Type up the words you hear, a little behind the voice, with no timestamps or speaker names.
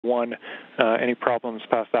1. Any problems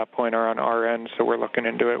past that point are on our end, so we're looking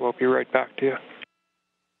into it. We'll be right back to you.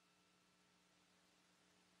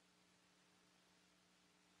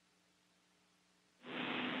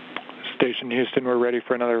 Station Houston, we're ready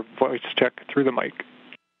for another voice check through the mic.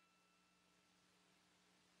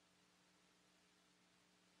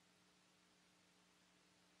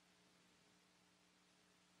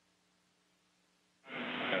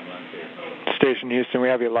 Station Houston, we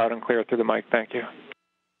have you loud and clear through the mic. Thank you.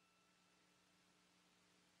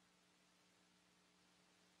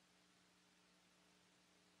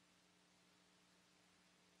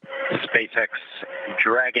 SpaceX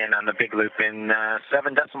Dragon on the big loop in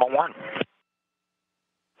 7.1.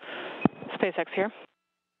 SpaceX here.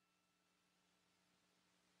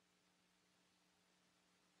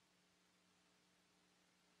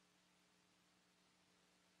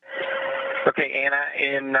 Okay, Anna,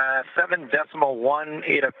 in 7.1,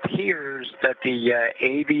 it appears that the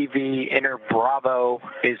AVV inner Bravo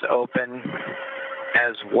is open,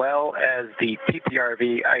 as well as the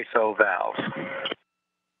PPRV ISO valve.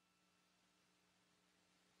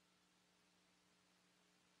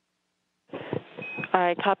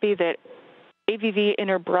 I copy that AVV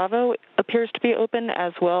inner Bravo appears to be open,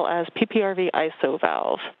 as well as PPRV ISO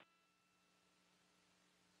valve.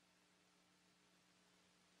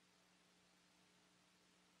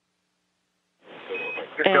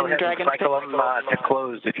 Go ahead and cycle them to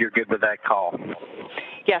close if you're good with that call.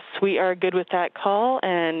 Yes, we are good with that call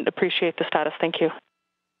and appreciate the status. Thank you.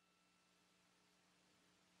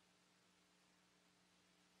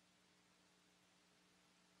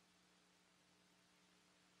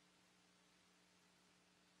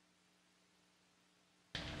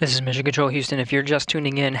 This is Mission Control Houston. If you're just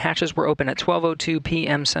tuning in, hatches were open at 12:02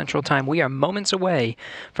 p.m. Central Time. We are moments away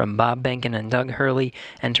from Bob Behnken and Doug Hurley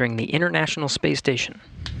entering the International Space Station.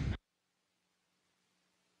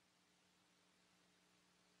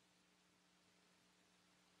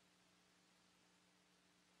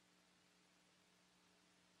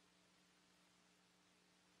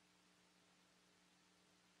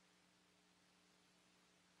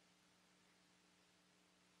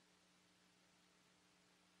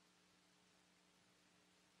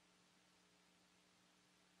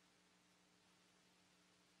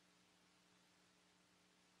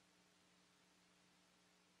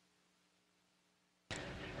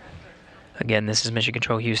 Again, this is Mission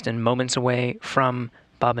Control Houston, moments away from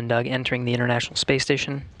Bob and Doug entering the International Space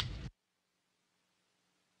Station.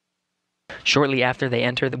 Shortly after they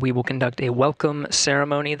enter, we will conduct a welcome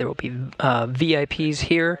ceremony. There will be VIPs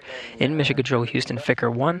here in Mission Control Houston,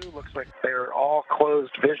 Ficker 1. Looks like they're all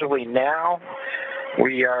closed visually now.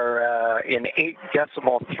 We are in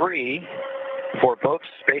 8.3 for both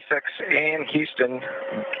SpaceX and Houston.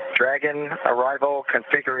 Dragon arrival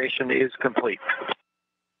configuration is complete.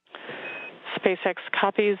 SpaceX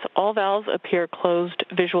copies. All valves appear closed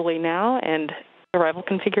visually now, and arrival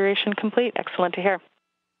configuration complete. Excellent to hear.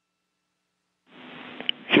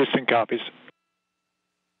 Houston copies.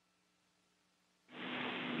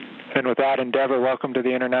 And with that, Endeavour, welcome to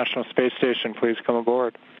the International Space Station. Please come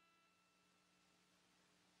aboard.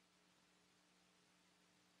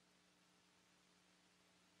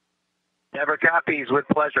 Endeavour copies with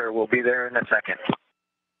pleasure. We'll be there in a second.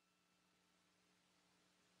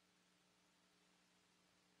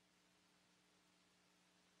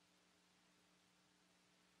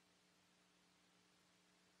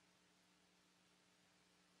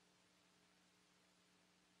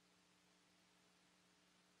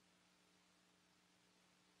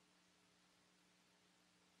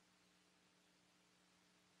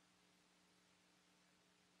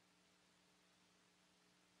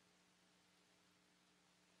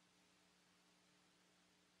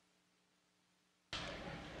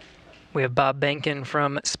 We have Bob Behnken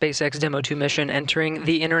from SpaceX Demo 2 mission entering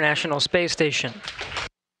the International Space Station.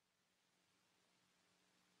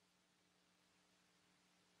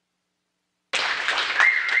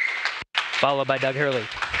 Followed by Doug Hurley.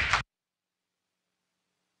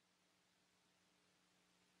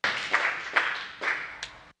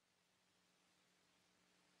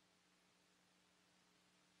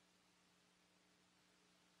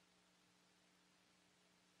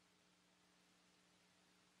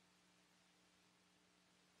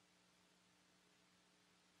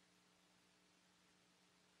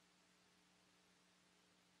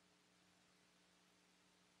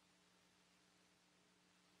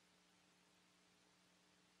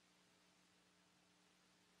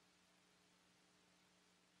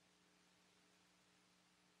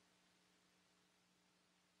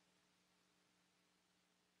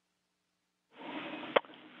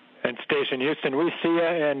 And Station Houston, we see you,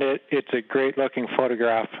 and it's a great-looking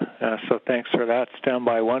photograph. So thanks for that. Stand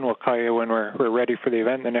by 1. We'll call you when we're ready for the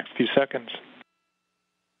event in the next few seconds.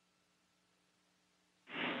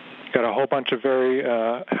 Got a whole bunch of very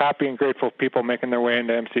happy and grateful people making their way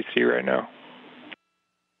into MCC right now.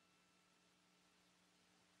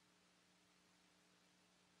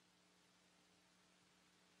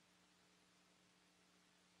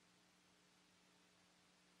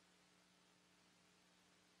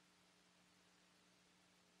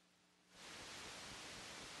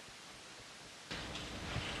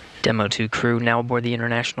 Demo 2 crew now aboard the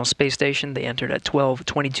International Space Station. They entered at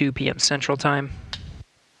 12:22 p.m. Central Time.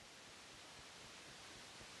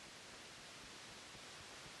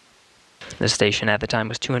 The station at the time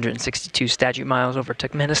was 262 statute miles over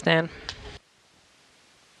Turkmenistan.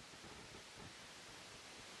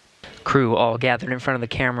 Crew all gathered in front of the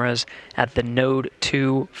cameras at the Node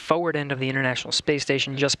 2 forward end of the International Space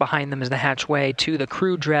Station. Just behind them is the hatchway to the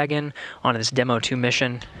Crew Dragon on this Demo 2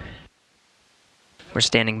 mission. We're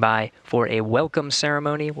standing by for a welcome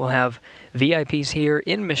ceremony. We'll have VIPs here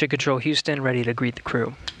in Mission Control Houston ready to greet the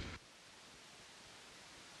crew.